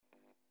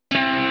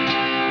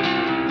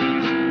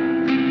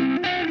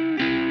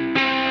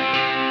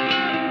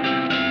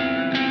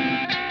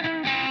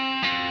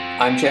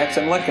I'm Jack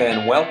Zemlicka,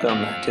 and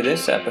welcome to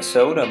this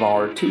episode of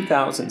our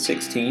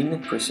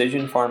 2016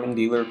 Precision Farming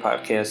Dealer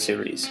podcast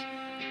series.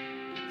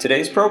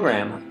 Today's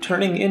program,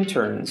 Turning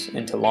Interns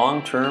into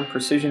Long-Term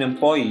Precision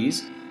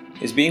Employees,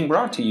 is being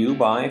brought to you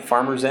by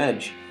Farmer's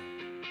Edge.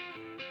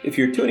 If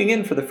you're tuning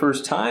in for the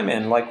first time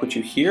and like what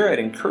you hear, I'd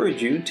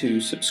encourage you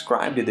to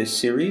subscribe to this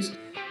series,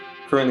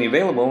 currently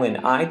available in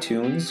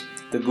iTunes,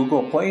 the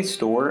Google Play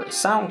Store,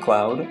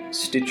 SoundCloud,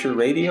 Stitcher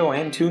Radio,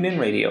 and TuneIn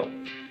Radio.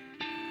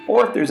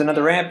 Or if there's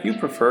another app you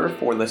prefer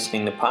for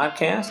listening to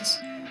podcasts,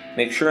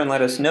 make sure and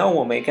let us know.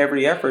 We'll make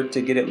every effort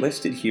to get it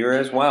listed here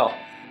as well.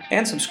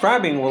 And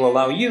subscribing will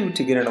allow you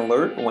to get an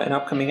alert when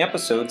upcoming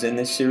episodes in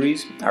this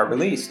series are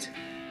released.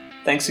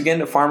 Thanks again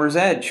to Farmer's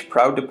Edge,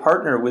 proud to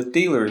partner with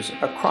dealers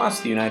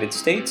across the United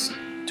States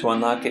to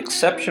unlock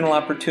exceptional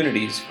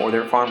opportunities for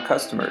their farm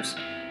customers.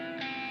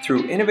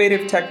 Through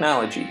innovative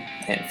technology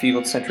and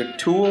field-centric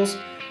tools,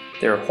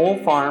 their whole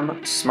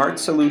farm smart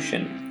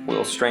solution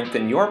will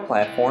strengthen your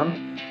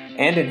platform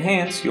and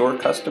enhance your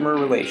customer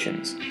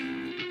relations.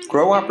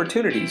 Grow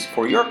opportunities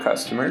for your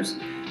customers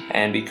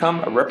and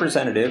become a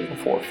representative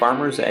for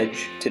Farmer's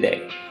Edge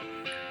today.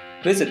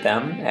 Visit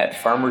them at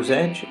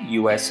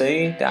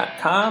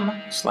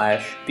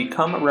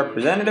farmersedgeusa.com/become a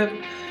representative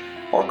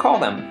or call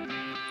them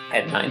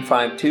at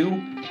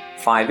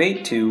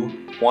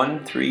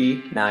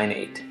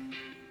 952-582-1398.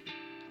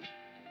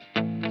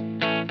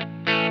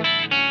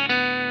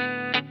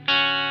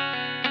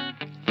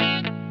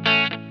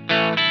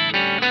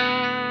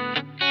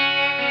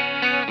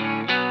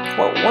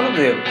 Well, one of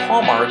the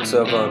hallmarks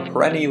of a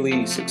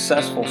perennially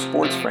successful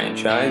sports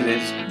franchise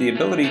is the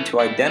ability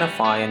to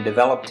identify and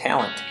develop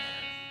talent.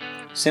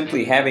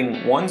 Simply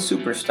having one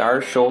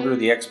superstar shoulder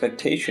the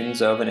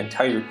expectations of an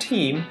entire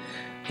team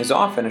is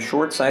often a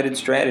short-sighted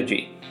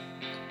strategy.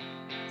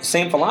 The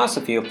same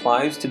philosophy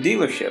applies to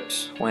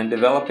dealerships when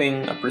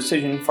developing a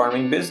precision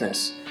farming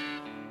business.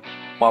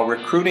 While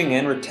recruiting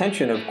and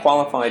retention of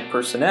qualified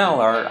personnel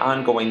are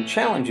ongoing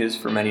challenges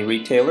for many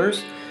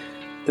retailers,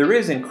 there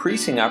is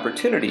increasing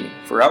opportunity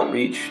for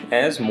outreach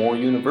as more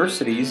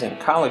universities and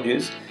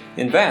colleges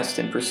invest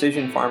in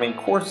precision farming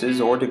courses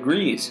or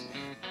degrees.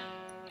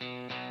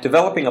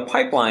 Developing a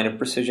pipeline of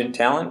precision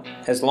talent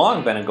has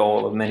long been a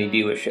goal of many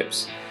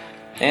dealerships,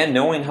 and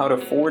knowing how to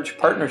forge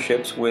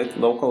partnerships with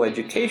local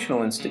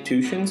educational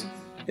institutions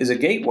is a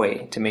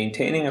gateway to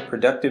maintaining a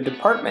productive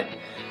department,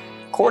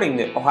 according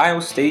to Ohio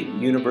State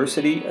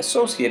University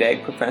Associate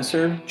Ag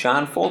Professor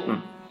John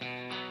Fulton.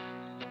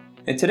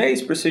 In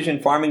today's Precision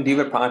Farming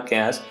Dealer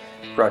podcast,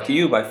 brought to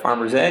you by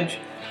Farmer's Edge,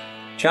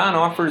 John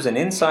offers an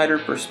insider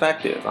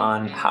perspective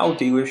on how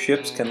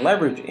dealerships can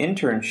leverage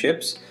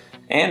internships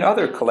and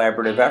other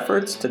collaborative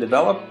efforts to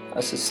develop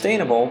a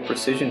sustainable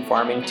precision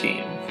farming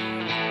team.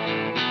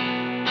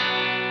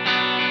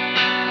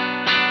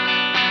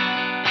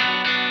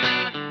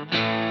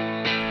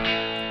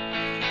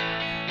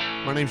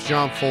 My name's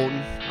John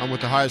Fulton. I'm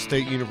with Ohio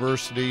State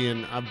University,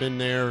 and I've been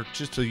there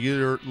just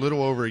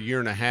little over a year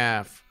and a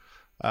half.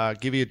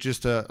 Give you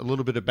just a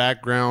little bit of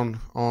background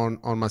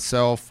on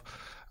myself.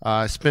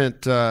 I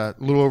spent a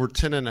little over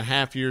 10 and a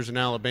half years in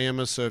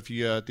Alabama, so if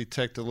you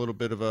detect a little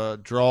bit of a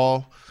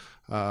draw,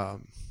 I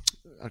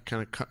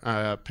kind of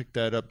picked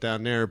that up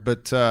down there,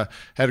 but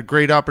had a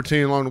great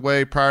opportunity along the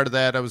way. Prior to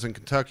that, I was in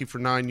Kentucky for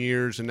 9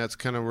 years, and that's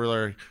kind of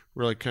really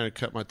kind of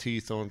cut my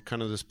teeth on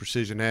kind of this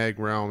precision ag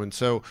realm. And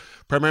so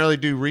primarily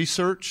do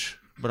research,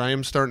 but I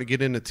am starting to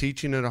get into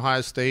teaching at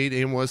Ohio State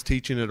and was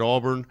teaching at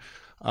Auburn.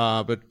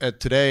 But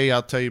today,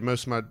 I'll tell you,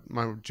 most of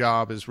my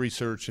job is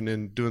research and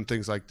then doing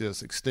things like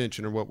this,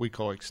 extension, or what we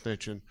call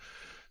extension.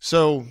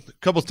 So a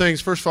couple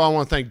things. First of all, I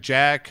want to thank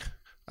Jack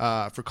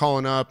for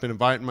calling up and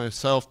inviting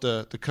myself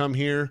to come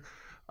here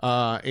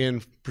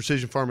and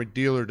Precision Farming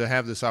Dealer to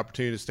have this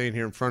opportunity to stand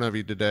here in front of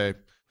you today.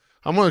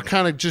 I'm going to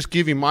kind of just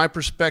give you my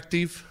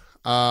perspective.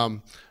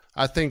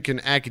 I think in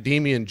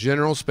academia in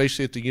general,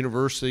 especially at the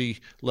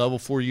university level,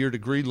 4-year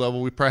degree level,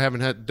 we probably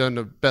haven't done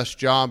the best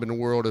job in the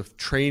world of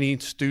training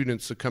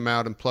students to come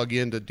out and plug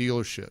into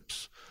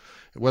dealerships,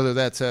 whether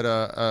that's at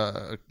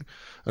an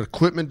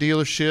equipment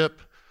dealership,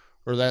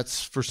 or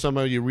that's for some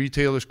of your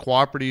retailers,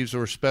 cooperatives,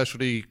 or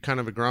specialty kind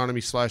of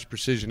agronomy /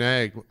 precision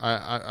ag.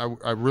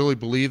 I really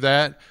believe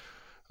that.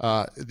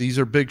 These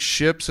are big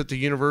ships at the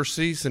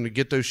universities, and to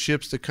get those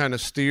ships to kind of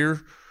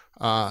steer,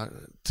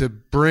 to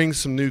bring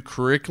some new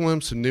curriculum,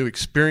 some new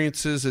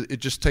experiences, it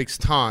just takes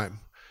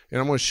time.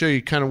 And I'm going to show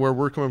you kind of where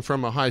we're coming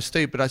from at Ohio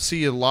State, but I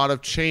see a lot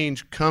of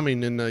change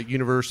coming in the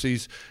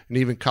universities and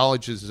even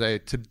colleges today.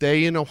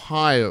 Today in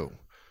Ohio,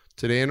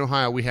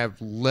 we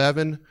have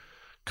 11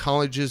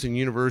 colleges and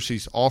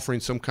universities offering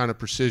some kind of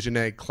precision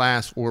ag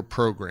class or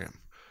program.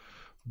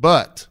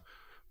 But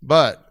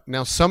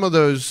now some of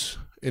those,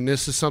 and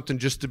this is something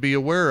just to be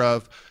aware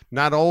of,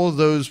 not all of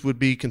those would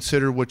be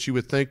considered what you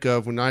would think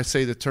of when I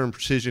say the term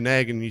precision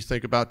ag and you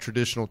think about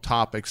traditional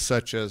topics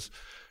such as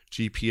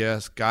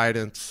GPS,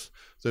 guidance,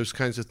 those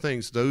kinds of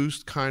things.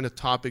 Those kind of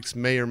topics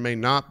may or may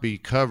not be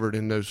covered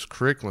in those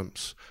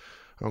curriculums.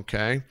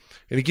 Okay.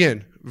 And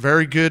again,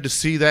 very good to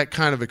see that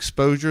kind of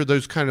exposure,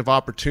 those kind of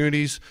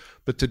opportunities.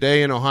 But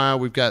today in Ohio,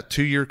 we've got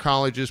 2-year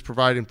colleges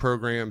providing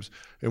programs,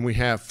 and we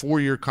have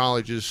 4-year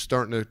colleges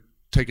starting to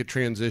take a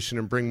transition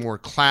and bring more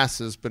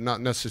classes, but not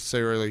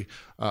necessarily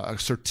a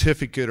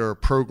certificate or a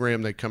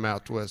program they come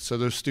out with. So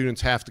those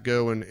students have to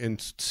go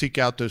and seek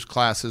out those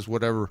classes,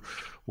 whatever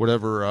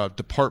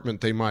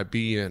department they might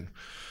be in.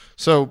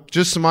 So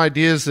just some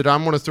ideas that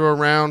I'm going to throw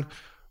around.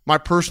 My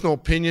personal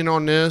opinion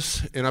on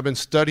this, and I've been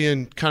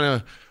studying kind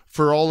of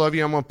for all of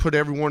you, I'm going to put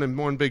everyone in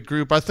one big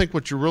group. I think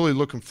what you're really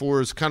looking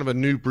for is kind of a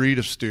new breed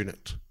of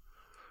student.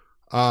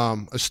 A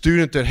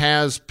student that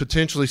has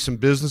potentially some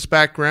business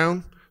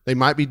background. They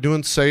might be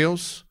doing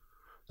sales.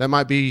 That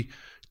might be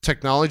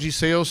technology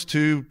sales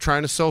to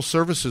trying to sell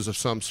services of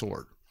some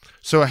sort.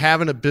 So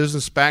having a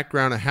business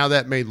background and how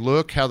that may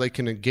look, how they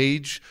can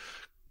engage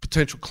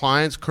potential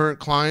clients, current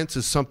clients,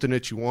 is something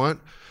that you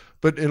want.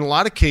 But in a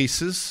lot of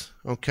cases,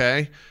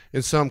 okay,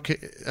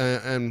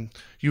 and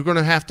you're going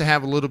to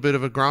have a little bit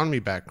of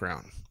agronomy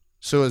background.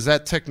 So as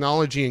that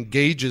technology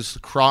engages the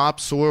crop,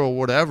 soil,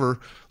 whatever,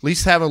 at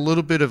least have a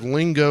little bit of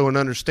lingo and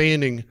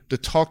understanding to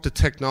talk to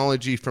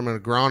technology from an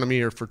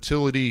agronomy or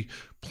fertility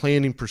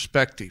planning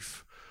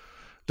perspective.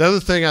 The other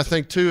thing I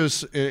think too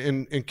is,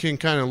 and Ken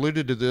kind of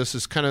alluded to this,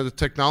 is kind of the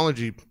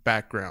technology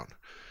background.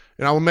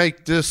 And I will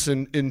make this,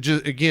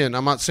 again,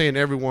 I'm not saying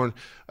everyone,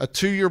 a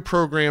 2-year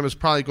program is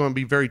probably going to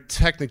be very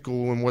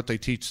technical in what they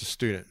teach the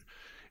student.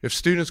 If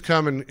students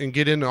come and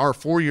get into our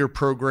 4-year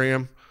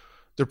program,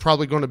 they're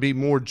probably going to be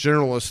more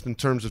generalist in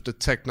terms of the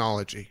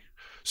technology.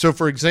 So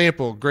for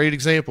example, great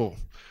example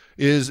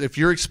is if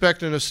you're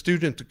expecting a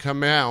student to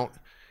come out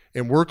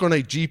and work on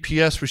a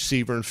GPS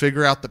receiver and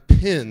figure out the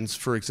pins,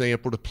 for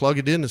example, to plug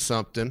it into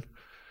something,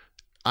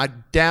 I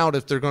doubt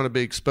if they're going to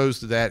be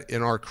exposed to that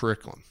in our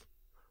curriculum.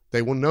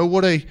 They will know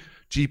what a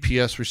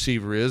GPS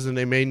receiver is, and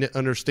they may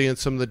understand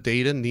some of the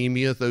data,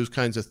 anemia, those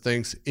kinds of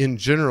things in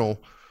general,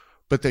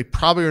 but they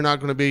probably are not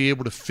going to be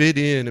able to fit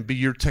in and be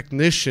your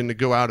technician to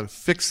go out and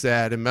fix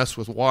that and mess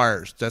with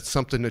wires. That's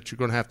something that you're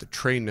going to have to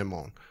train them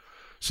on.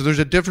 So there's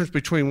a difference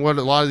between what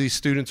a lot of these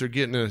students are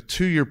getting in a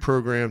 2-year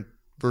program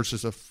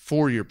versus a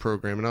 4-year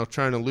program, and I'll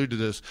try and allude to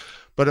this.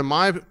 But in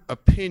my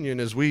opinion,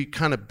 as we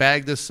kind of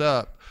bag this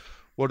up,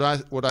 what I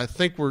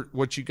think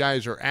what you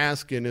guys are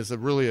asking is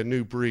really a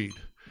new breed.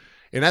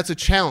 And that's a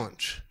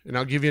challenge. And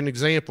I'll give you an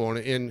example.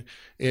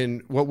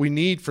 And what we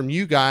need from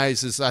you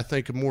guys is, I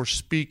think, a more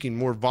speaking,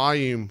 more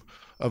volume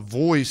of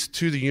voice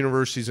to the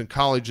universities and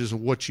colleges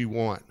of what you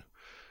want.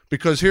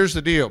 Because here's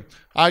the deal.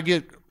 I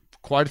get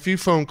quite a few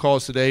phone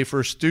calls today for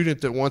a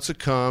student that wants to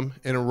come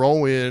and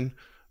enroll in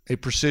a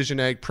precision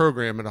ag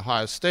program at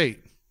Ohio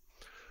State.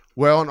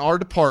 Well, in our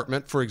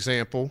department, for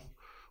example,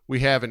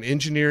 we have an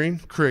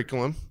engineering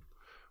curriculum.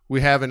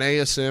 We have an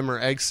ASM, or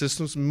Ag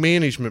Systems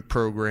Management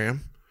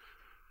program.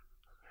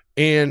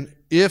 And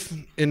if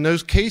in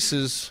those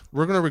cases,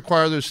 we're going to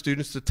require those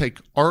students to take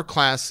our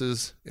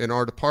classes in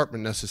our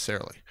department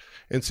necessarily.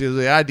 And so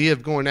the idea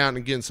of going out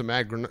and getting some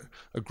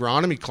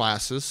agronomy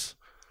classes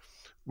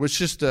was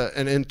just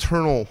an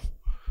internal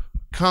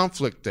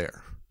conflict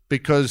there.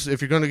 Because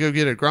if you're going to go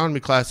get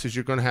agronomy classes,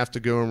 you're going to have to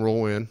go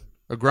enroll in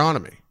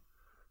agronomy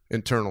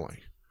internally.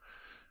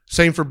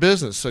 Same for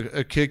business.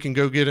 A kid can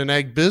go get an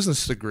ag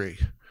business degree.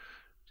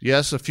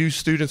 Yes, a few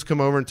students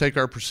come over and take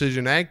our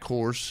precision ag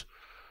course,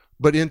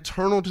 but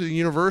internal to the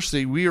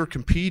university, we are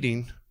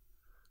competing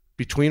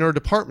between our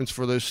departments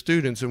for those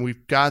students, and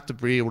we've got to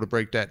be able to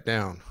break that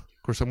down.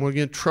 Of course, I'm going to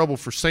get in trouble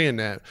for saying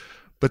that,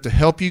 but to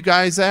help you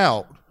guys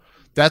out,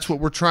 that's what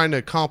we're trying to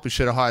accomplish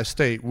at Ohio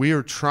State. We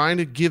are trying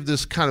to give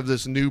this kind of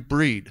this new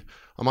breed.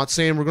 I'm not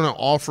saying we're going to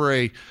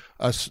offer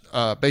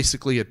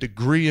basically a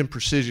degree in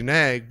precision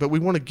ag, but we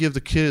want to give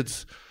the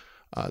kids,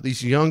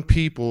 these young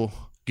people,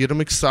 get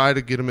them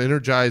excited, get them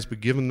energized, but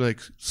give them the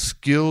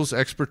skills,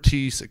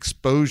 expertise,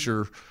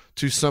 exposure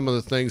to some of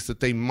the things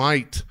that they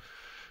might,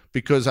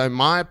 because in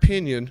my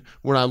opinion,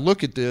 when I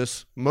look at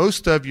this,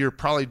 most of you are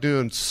probably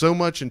doing so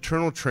much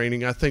internal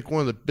training. I think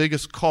one of the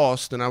biggest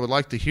costs, and I would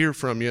like to hear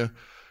from you,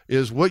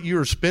 is what you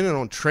are spending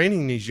on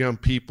training these young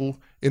people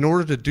in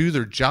order to do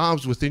their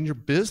jobs within your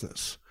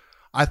business.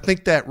 I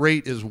think that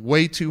rate is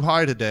way too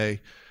high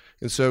today,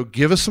 and so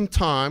give us some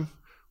time.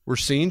 We're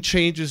seeing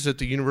changes at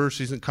the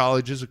universities and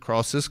colleges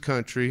across this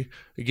country.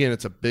 Again,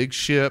 it's a big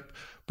ship.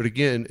 But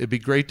again, it'd be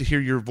great to hear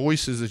your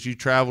voices as you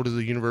travel to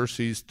the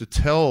universities to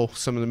tell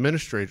some of the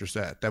administrators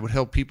that. That would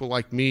help people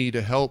like me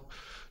to help,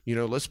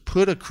 let's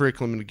put a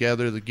curriculum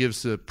together that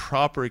gives the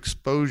proper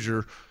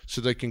exposure so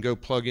they can go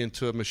plug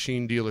into a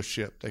machine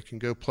dealership. They can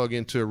go plug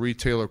into a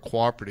retailer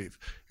cooperative.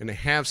 And they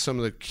have some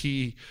of the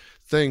key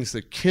things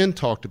that Ken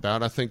talked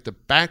about. I think the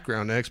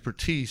background, the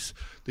expertise,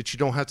 that you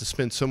don't have to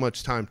spend so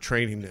much time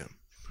training them.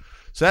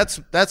 So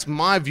that's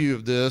my view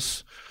of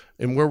this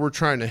and where we're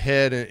trying to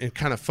head and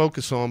kind of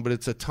focus on, but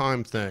it's a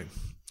time thing.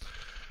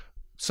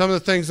 Some of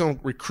the things on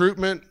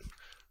recruitment,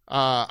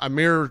 I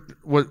mirrored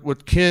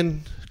what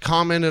Ken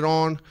commented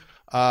on.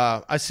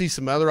 I see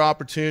some other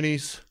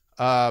opportunities.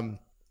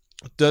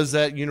 Does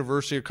that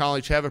university or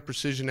college have a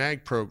precision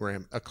ag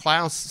program, a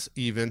class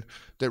even,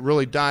 that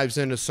really dives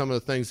into some of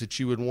the things that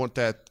you would want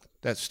that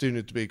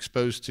student to be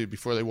exposed to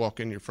before they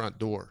walk in your front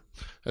door?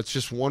 That's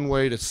just one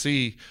way to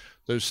see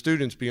those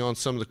students beyond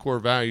some of the core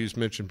values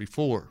mentioned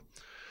before.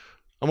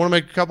 I want to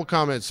make a couple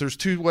comments. There's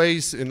two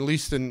ways, at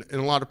least in a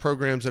lot of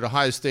programs at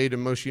Ohio State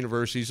and most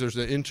universities. There's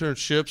the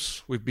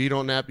internships, we've beat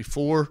on that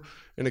before,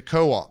 and the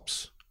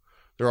co-ops.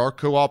 There are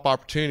co-op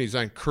opportunities.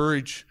 I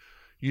encourage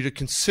you to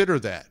consider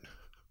that.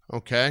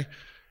 Okay.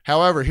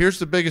 However, here's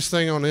the biggest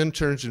thing on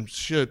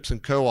internships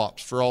and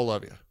co-ops for all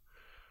of you.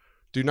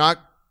 Do not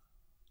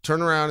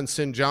turn around and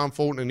send John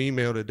Fulton an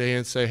email today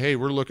and say, hey,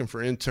 we're looking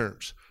for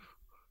interns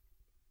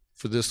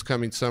for this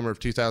coming summer of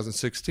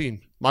 2016.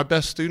 My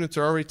best students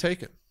are already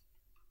taken.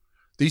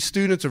 These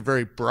students are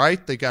very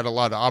bright. They got a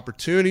lot of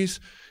opportunities.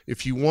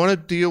 If you want to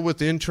deal with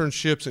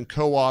internships and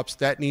co-ops,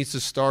 that needs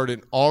to start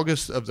in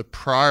August of the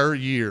prior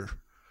year.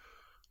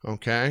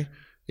 Okay?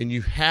 And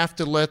you have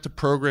to let the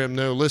program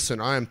know,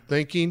 listen, I am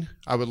thinking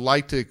I would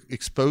like to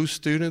expose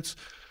students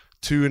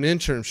to an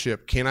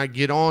internship. Can I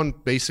get on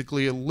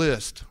basically a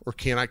list, or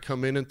can I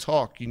come in and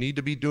talk? You need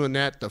to be doing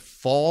that the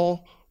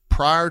fall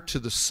prior to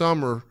the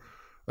summer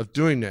of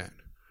doing that.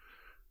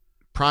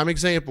 Prime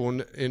example,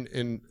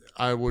 and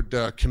I would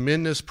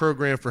commend this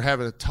program for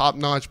having a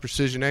top-notch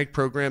precision ag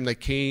program. They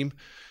came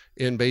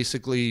in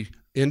basically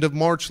end of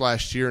March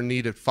last year and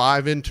needed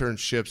 5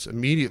 internships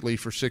immediately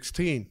for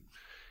 16.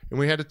 And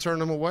we had to turn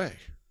them away.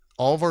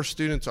 All of our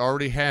students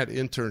already had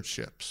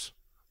internships,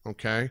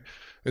 okay?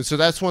 And so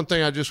that's one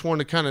thing I just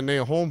wanted to kind of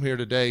nail home here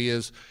today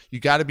is you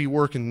got to be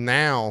working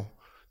now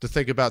to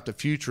think about the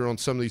future on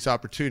some of these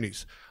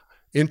opportunities.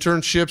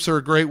 Internships are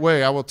a great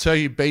way. I will tell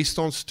you, based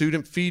on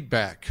student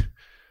feedback,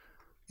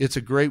 it's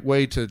a great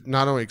way to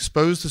not only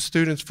expose the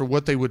students for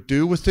what they would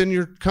do within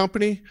your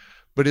company,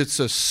 but it's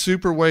a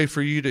super way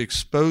for you to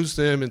expose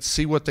them and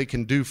see what they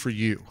can do for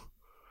you,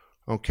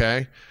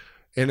 okay?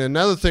 And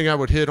another thing I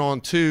would hit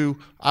on too,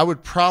 I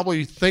would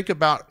probably think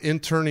about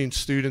interning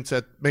students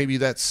at maybe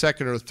that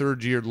second or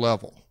third year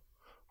level,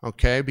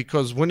 okay?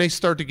 Because when they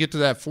start to get to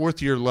that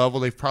fourth year level,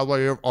 they've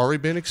probably already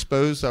been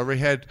exposed,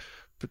 already had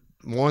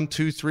 1,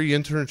 2, 3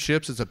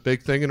 internships. It's a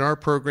big thing in our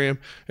program,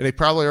 and they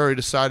probably already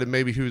decided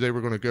maybe who they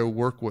were going to go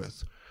work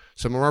with.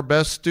 Some of our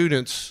best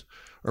students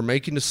are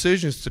making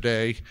decisions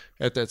today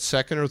at that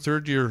second or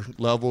third year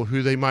level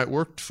who they might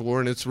work for,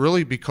 and it's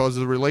really because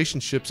of the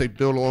relationships they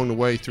build along the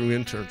way through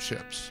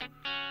internships.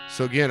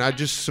 So again,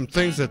 some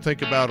things to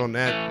think about on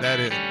that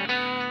end.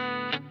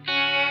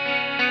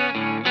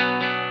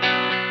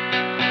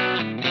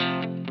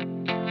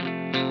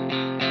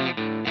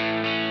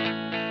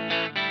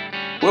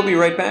 We'll be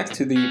right back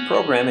to the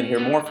program and hear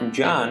more from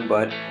John,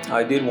 but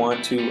I did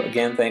want to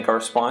again thank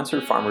our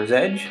sponsor, Farmers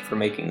Edge, for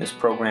making this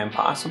program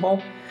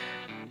possible.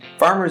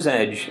 Farmers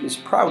Edge is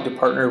proud to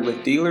partner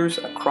with dealers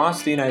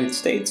across the United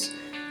States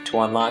to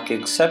unlock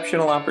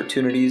exceptional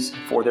opportunities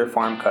for their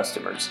farm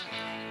customers.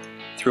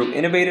 Through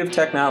innovative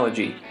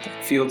technology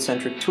and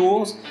field-centric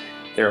tools,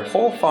 their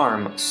whole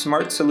farm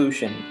smart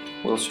solution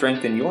will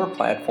strengthen your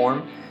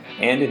platform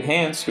and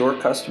enhance your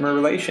customer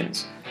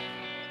relations.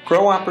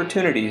 Grow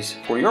opportunities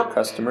for your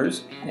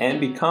customers and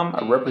become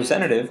a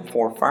representative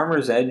for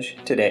Farmers Edge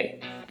today.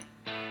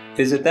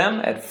 Visit them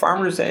at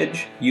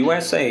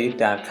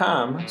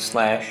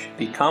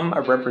farmersedgeusa.com/become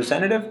a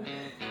representative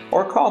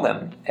or call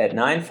them at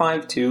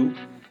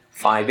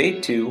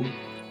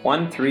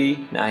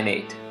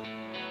 952-582-1398.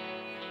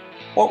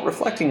 While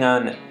reflecting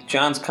on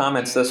John's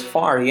comments thus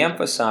far, he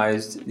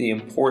emphasized the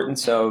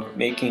importance of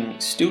making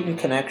student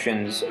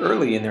connections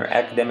early in their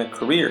academic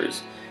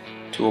careers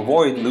to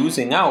avoid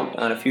losing out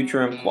on a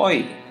future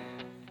employee.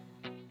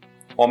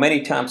 While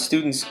many top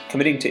students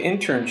committing to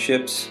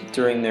internships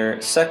during their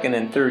second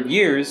and third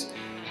years,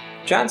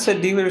 John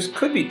said dealers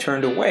could be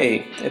turned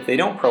away if they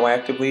don't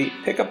proactively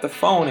pick up the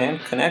phone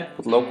and connect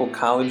with local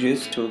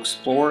colleges to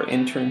explore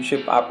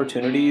internship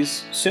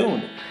opportunities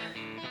soon.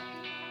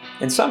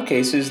 In some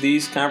cases,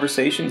 these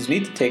conversations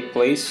need to take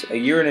place a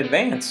year in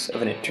advance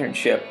of an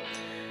internship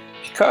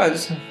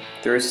because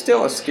there is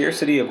still a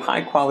scarcity of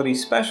high-quality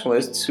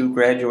specialists who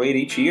graduate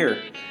each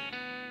year.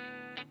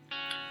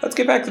 Let's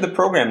get back to the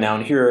program now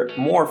and hear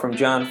more from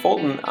John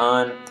Fulton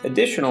on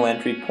additional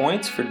entry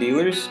points for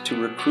dealers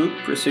to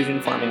recruit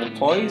precision farming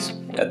employees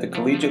at the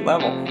collegiate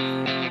level.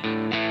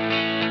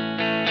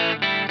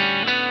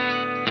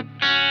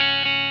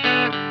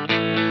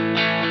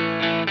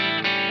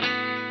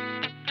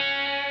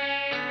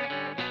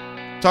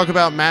 Talk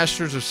about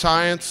Masters of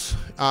Science.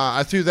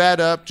 I threw that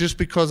up just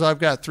because I've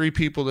got 3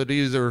 people that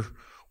either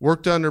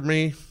worked under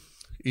me,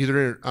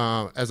 either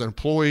as an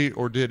employee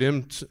or did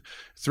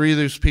 3 of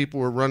those people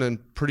were running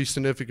pretty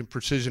significant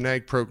precision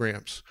ag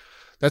programs.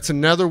 That's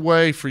another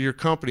way for your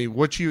company,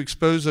 what you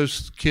expose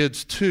those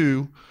kids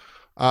to,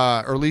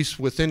 or at least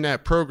within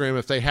that program,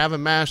 if they have a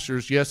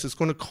master's, yes, it's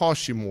going to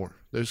cost you more.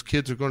 Those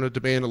kids are going to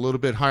demand a little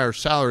bit higher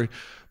salary,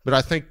 but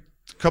I think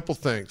a couple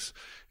things.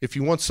 If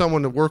you want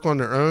someone to work on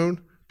their own,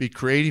 be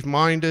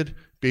creative-minded,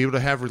 be able to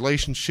have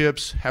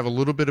relationships, have a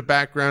little bit of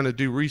background to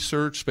do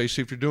research,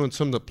 especially if you're doing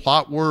some of the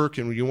plot work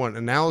and you want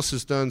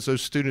analysis done.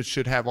 Those students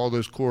should have all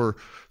those core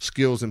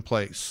skills in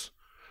place,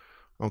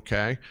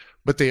 okay?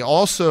 But they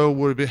also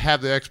would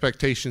have the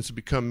expectations to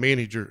become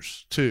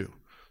managers too.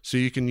 So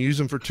you can use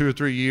them for 2 or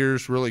 3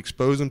 years, really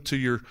expose them to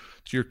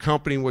your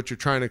company, what you're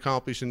trying to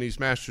accomplish. And these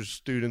master's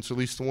students, at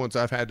least the ones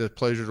I've had the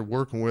pleasure of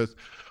working with,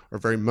 are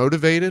very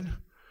motivated,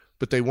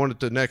 but they want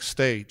it the next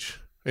stage.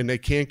 And they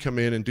can come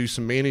in and do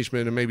some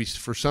management. And maybe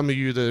for some of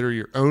you that are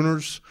your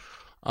owners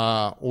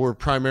or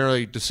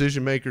primarily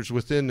decision makers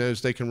within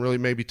those, they can really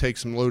maybe take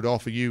some load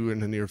off of you in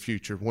the near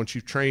future once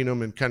you train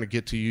them and kind of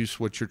get to use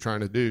what you're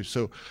trying to do.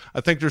 So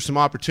I think there's some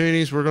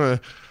opportunities.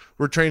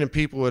 We're training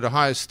people at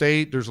Ohio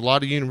State. There's a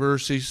lot of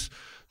universities,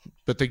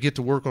 but they get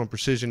to work on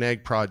precision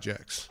ag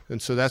projects.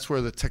 And so that's where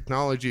the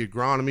technology,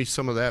 agronomy,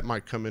 some of that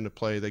might come into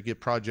play. They get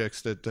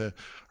projects that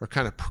are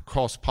kind of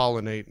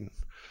cross-pollinating.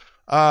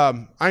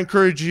 I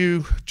encourage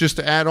you, just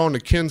to add on to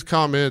Ken's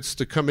comments,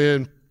 to come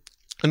in.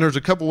 And there's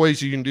a couple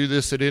ways you can do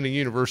this at any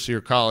university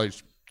or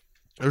college.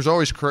 There's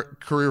always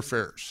career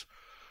fairs.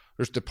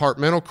 There's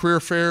departmental career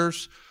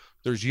fairs.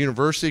 There's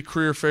university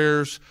career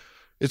fairs.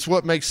 It's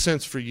what makes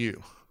sense for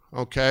you.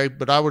 Okay,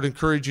 but I would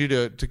encourage you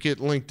to get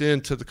linked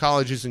in to the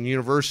colleges and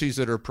universities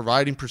that are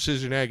providing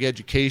precision ag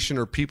education,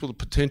 or people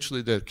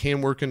potentially that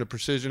can work in the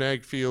precision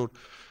ag field,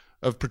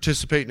 of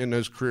participating in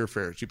those career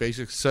fairs. You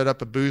basically set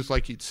up a booth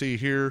like you'd see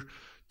here,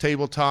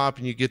 tabletop,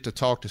 and you get to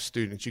talk to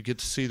students. You get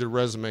to see their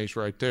resumes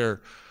right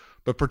there.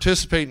 But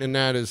participating in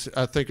that is,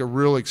 I think, a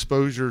real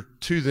exposure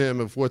to them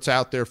of what's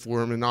out there for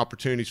them and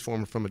opportunities for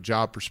them from a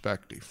job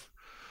perspective.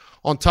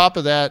 On top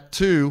of that,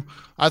 too,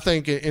 I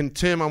think, and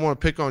Tim, I want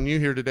to pick on you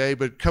here today,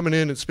 but coming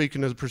in and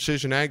speaking to the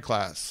precision ag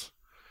class,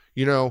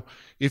 you know,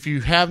 if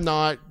you have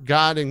not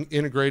gotten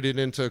integrated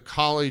into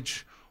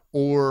college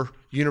or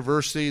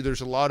university,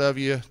 there's a lot of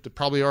you that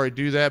probably already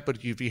do that, but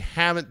if you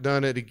haven't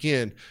done it,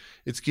 again,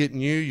 it's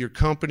getting you, your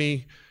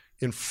company,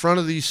 in front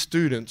of these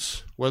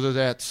students, whether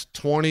that's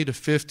 20 to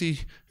 50,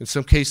 in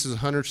some cases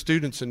 100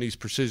 students in these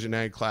precision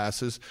ag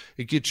classes.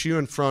 It gets you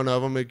in front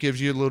of them. It gives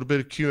you a little bit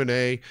of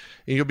Q&A, and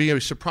you'll be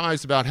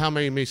surprised about how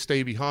many may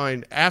stay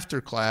behind after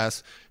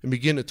class and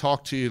begin to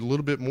talk to you a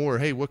little bit more.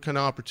 Hey, what kind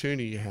of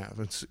opportunity you have?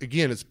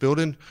 It's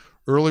building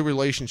early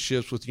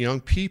relationships with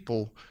young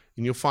people,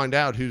 and you'll find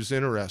out who's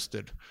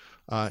interested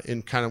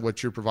in kind of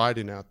what you're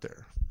providing out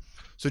there.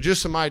 So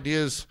just some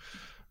ideas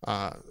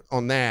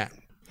on that.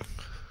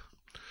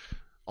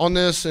 On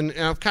this, and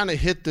I've kind of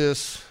hit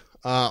this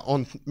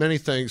on many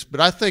things, but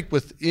I think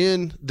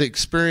within the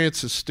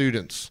experience of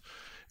students,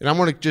 and I'm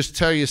going to just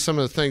tell you some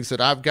of the things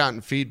that I've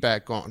gotten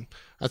feedback on.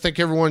 I think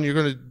everyone, you're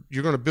going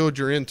to build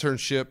your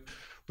internship,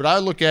 but I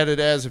look at it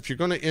as, if you're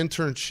going to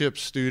internship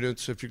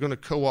students, if you're going to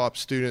co-op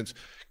students,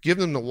 give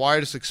them the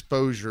widest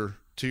exposure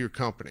to your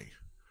company.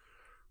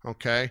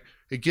 Okay,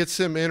 it gets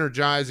them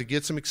energized, it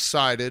gets them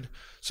excited.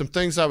 Some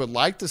things I would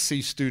like to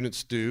see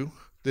students do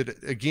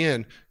that,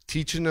 again,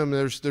 teaching them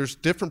there's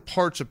different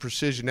parts of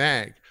precision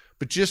ag,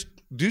 but just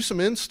do some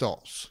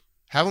installs.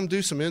 Have them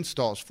do some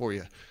installs for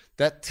you.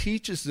 That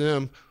teaches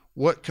them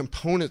what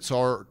components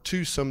are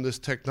to some of this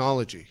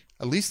technology.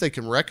 At least they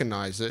can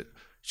recognize it.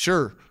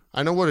 Sure,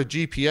 I know what a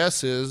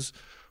GPS is,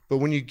 but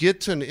when you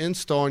get to an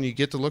install and you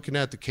get to looking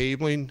at the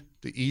cabling,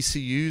 the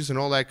ECUs and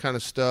all that kind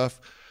of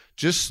stuff,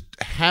 just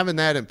having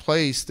that in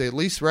place, they at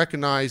least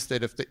recognize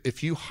that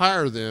if you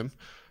hire them,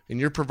 and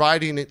you're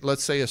providing,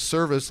 let's say, a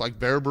service like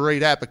variable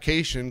rate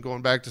application,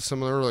 going back to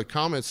some of the early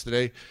comments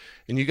today,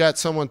 and you got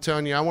someone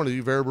telling you, I want to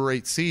do variable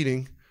rate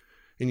seeding,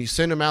 and you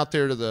send them out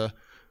there to the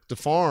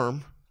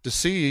farm to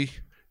see,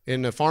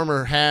 and the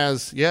farmer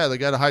has, they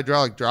got a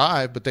hydraulic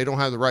drive, but they don't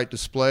have the right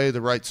display,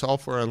 the right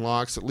software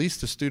unlocks. At least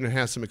the student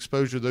has some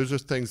exposure. Those are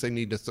things they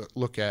need to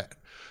look at.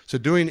 So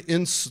doing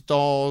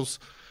installs,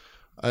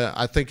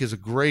 I think, is a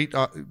great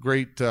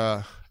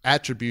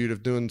attribute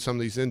of doing some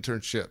of these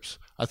internships.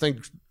 I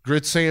think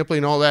grid sampling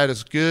and all that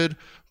is good,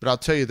 but I'll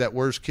tell you that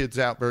wears kids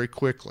out very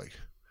quickly.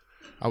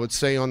 I would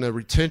say on the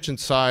retention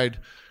side,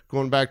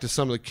 going back to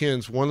some of the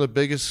kids, one of the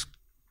biggest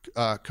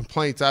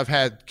complaints I've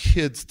had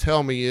kids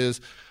tell me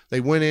is they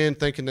went in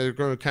thinking they're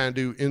going to kind of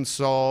do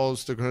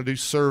installs, they're going to do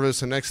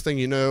service, and next thing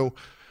you know,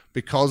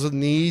 because of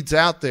needs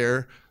out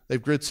there,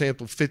 they've grid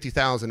sampled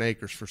 50,000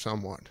 acres for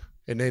someone,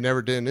 and they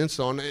never did an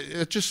install, and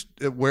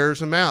it wears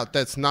them out.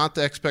 That's not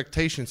the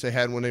expectations they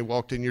had when they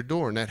walked in your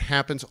door, and that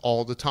happens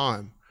all the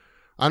time.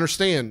 I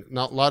understand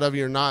not a lot of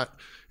you are not,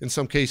 in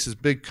some cases,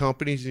 big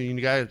companies, and you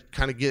got to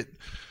kind of get,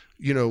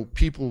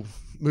 people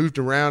moved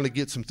around to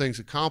get some things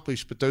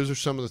accomplished, but those are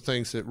some of the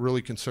things that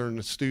really concern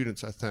the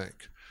students, I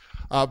think.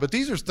 But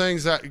these are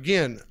things that,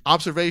 again,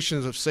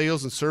 observations of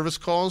sales and service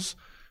calls,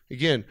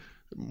 again,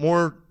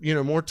 more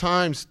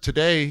times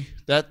today,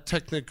 that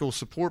technical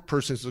support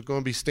person is going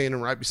to be standing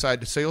right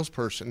beside the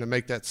salesperson to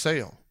make that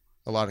sale,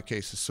 a lot of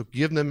cases. So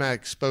give them that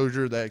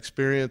exposure, that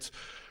experience.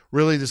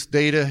 Really, this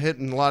data,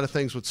 hitting a lot of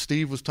things what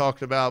Steve was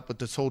talking about, but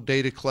this whole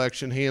data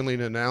collection, handling,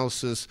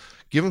 analysis,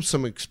 give them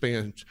some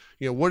expansion.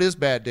 What is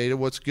bad data?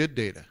 What's good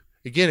data?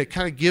 Again, it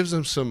kind of gives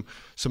them some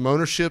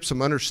ownership,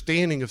 some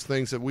understanding of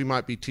things that we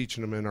might be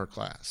teaching them in our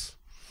class.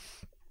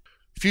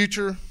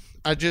 Future,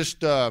 I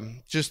just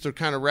to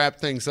kind of wrap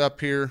things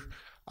up here,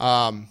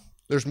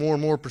 there's more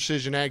and more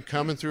precision ag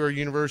coming through our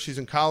universities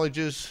and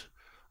colleges.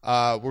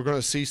 We're going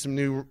to see some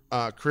new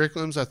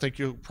curriculums. I think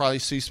you'll probably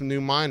see some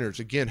new minors,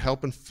 again,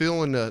 helping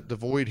fill in the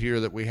void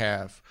here that we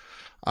have.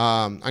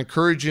 I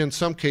encourage you in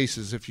some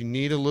cases, if you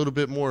need a little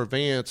bit more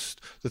advanced,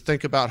 to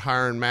think about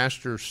hiring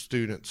master's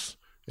students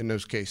in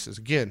those cases.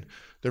 Again,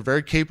 they're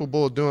very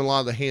capable of doing a lot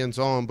of the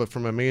hands-on, but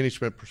from a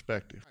management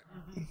perspective.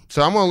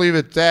 So I'm going to leave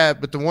it at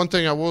that, but the one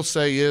thing I will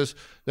say is,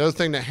 the other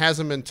thing that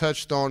hasn't been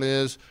touched on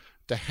is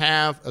to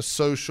have a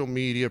social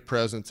media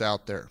presence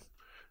out there.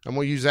 I'm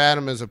going to use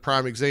Adam as a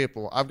prime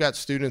example. I've got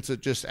students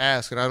that just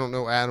ask, and I don't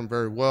know Adam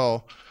very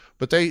well,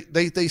 but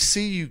they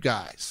see you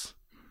guys.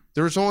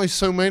 There's only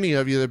so many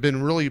of you that have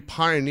been really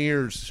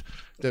pioneers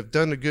that have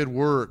done the good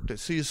work, that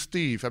see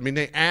Steve. I mean,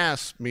 they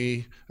ask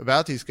me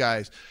about these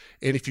guys.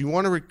 And if you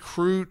want to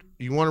recruit,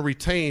 you want to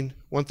retain,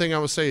 one thing I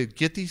would say is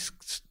get these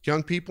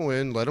young people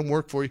in, let them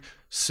work for you,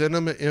 send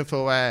them to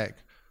InfoAg,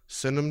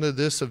 send them to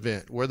this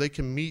event where they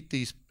can meet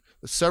these,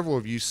 several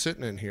of you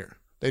sitting in here.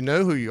 They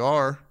know who you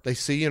are. They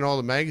see you in all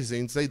the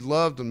magazines. They'd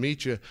love to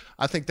meet you.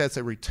 I think that's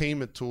a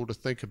retainment tool to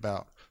think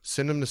about.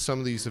 Send them to some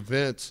of these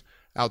events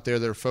out there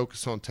that are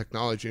focused on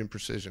technology and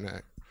precision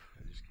ag.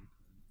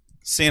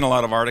 Seeing a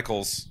lot of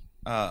articles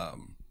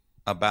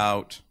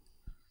about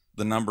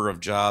the number of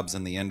jobs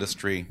in the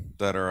industry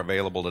that are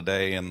available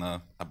today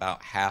and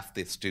about half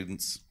the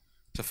students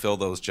to fill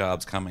those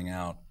jobs coming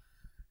out.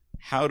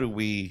 How do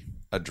we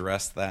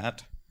address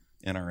that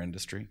in our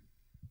industry?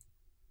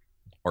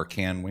 Or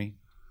can we?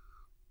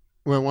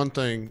 Well, one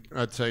thing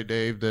I'd say,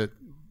 Dave, that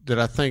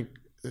I think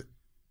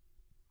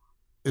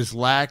is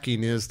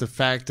lacking is the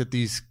fact that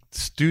these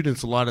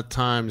students a lot of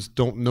times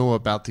don't know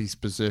about these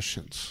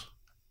positions.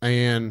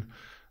 And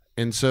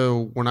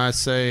so when I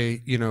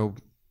say,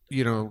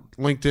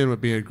 LinkedIn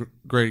would be a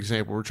great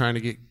example. We're trying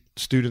to get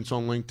students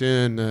on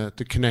LinkedIn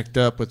to connect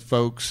up with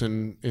folks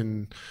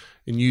and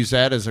use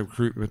that as a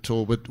recruitment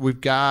tool. But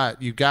you've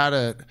got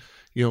to,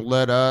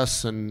 let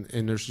us, and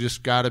there's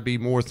just got to be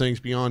more things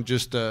beyond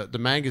just the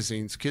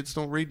magazines. Kids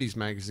don't read these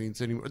magazines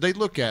anymore. They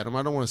look at them.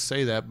 I don't want to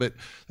say that, but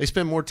they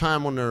spend more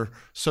time on their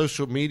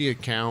social media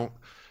account.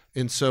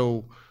 And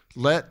so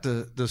let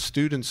the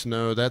students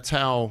know that's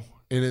how,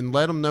 and then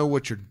let them know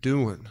what you're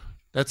doing.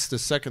 That's the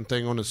second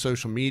thing on the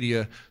social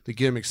media to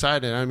get them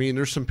excited. I mean,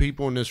 there's some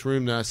people in this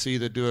room that I see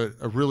that do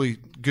a really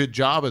good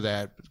job of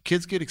that.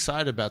 Kids get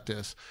excited about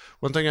this.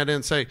 One thing I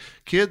didn't say,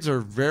 kids are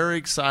very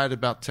excited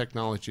about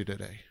technology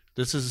today.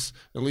 This is,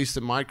 at least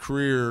in my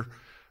career,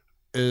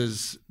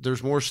 is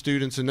there's more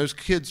students, and those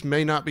kids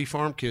may not be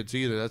farm kids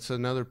either. That's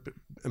another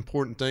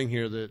important thing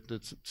here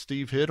that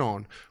Steve hit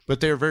on. But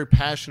they're very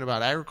passionate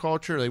about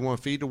agriculture. They want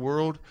to feed the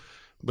world.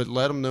 But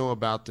let them know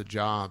about the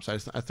jobs. I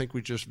think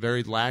we're just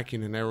very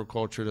lacking in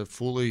agriculture to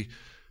fully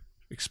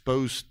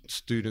expose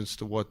students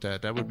to what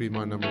that would be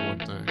my number one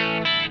thing.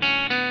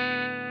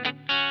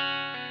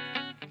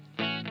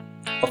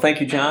 Well,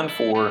 thank you, John,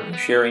 for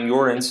sharing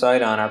your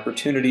insight on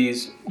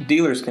opportunities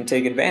dealers can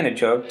take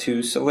advantage of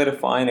to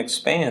solidify and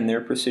expand their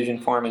precision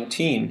farming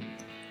team.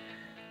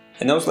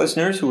 And those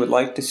listeners who would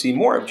like to see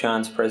more of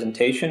John's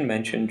presentation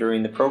mentioned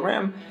during the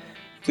program,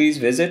 please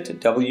visit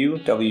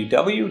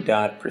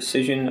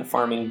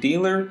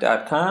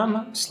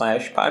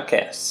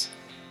www.precisionfarmingdealer.com/podcasts.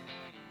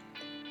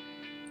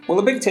 Well,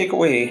 a big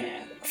takeaway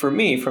for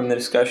me from the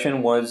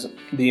discussion was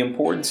the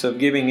importance of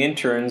giving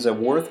interns a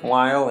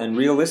worthwhile and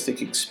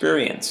realistic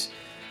experience.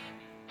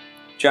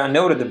 John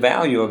noted the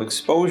value of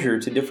exposure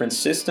to different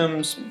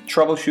systems,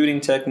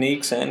 troubleshooting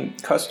techniques,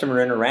 and customer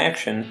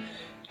interaction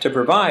to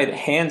provide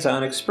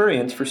hands-on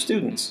experience for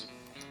students.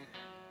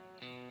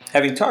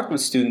 Having talked with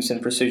students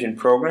in precision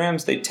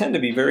programs, they tend to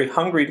be very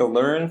hungry to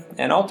learn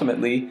and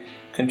ultimately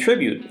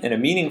contribute in a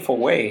meaningful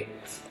way,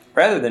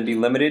 rather than be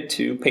limited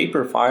to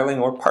paper filing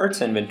or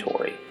parts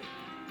inventory.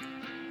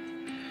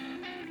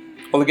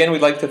 Well, again,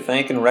 we'd like to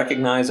thank and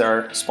recognize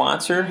our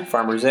sponsor,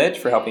 Farmer's Edge,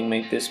 for helping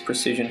make this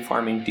Precision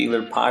Farming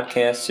Dealer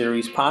podcast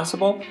series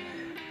possible.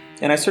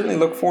 And I certainly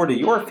look forward to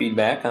your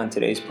feedback on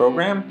today's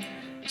program.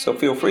 So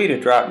feel free to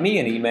drop me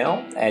an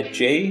email at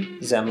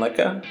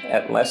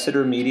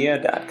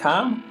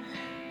jzemlicka@lessitermedia.com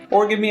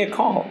or give me a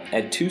call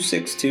at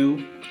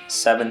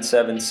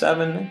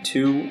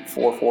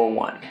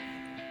 262-777-2441.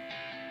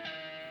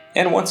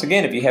 And once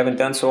again, if you haven't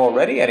done so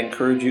already, I'd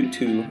encourage you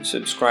to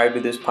subscribe to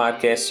this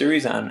podcast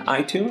series on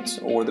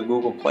iTunes or the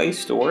Google Play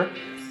Store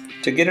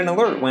to get an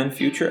alert when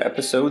future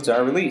episodes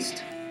are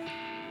released.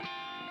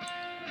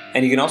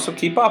 And you can also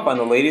keep up on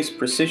the latest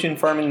precision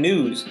farming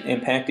news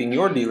impacting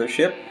your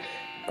dealership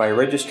by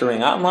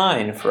registering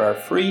online for our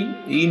free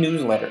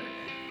e-newsletter.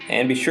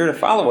 And be sure to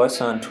follow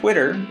us on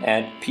Twitter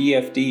at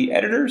PFD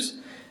Editors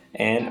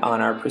and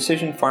on our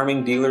Precision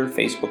Farming Dealer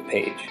Facebook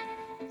page.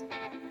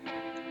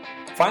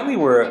 Finally,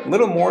 we're a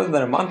little more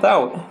than a month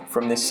out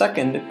from the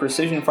second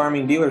Precision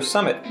Farming Dealer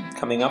Summit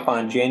coming up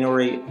on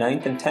January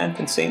 9th and 10th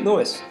in St.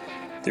 Louis.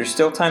 There's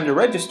still time to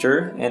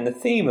register, and the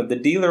theme of the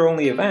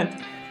dealer-only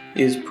event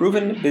is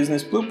Proven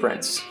Business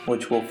Blueprints,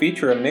 which will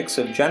feature a mix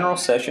of general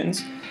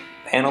sessions,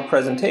 panel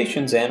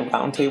presentations, and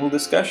roundtable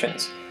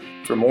discussions.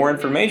 For more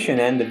information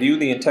and to view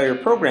the entire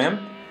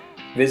program,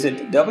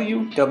 visit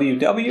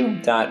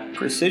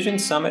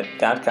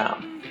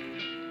www.precisionsummit.com.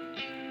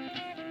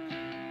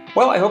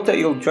 Well, I hope that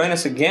you'll join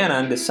us again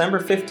on December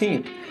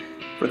 15th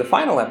for the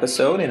final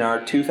episode in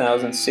our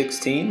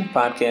 2016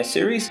 podcast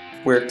series,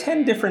 where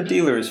 10 different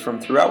dealers from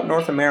throughout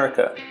North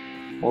America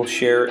will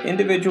share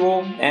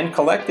individual and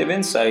collective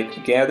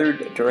insight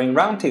gathered during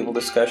roundtable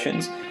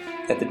discussions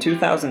at the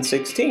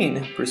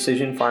 2016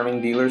 Precision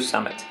Farming Dealers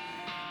Summit.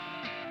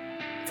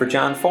 For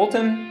John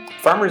Fulton,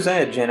 Farmer's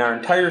Edge, and our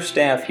entire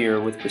staff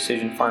here with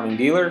Precision Farming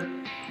Dealer,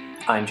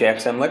 I'm Jack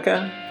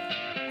Zemlicka.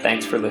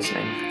 Thanks for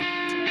listening.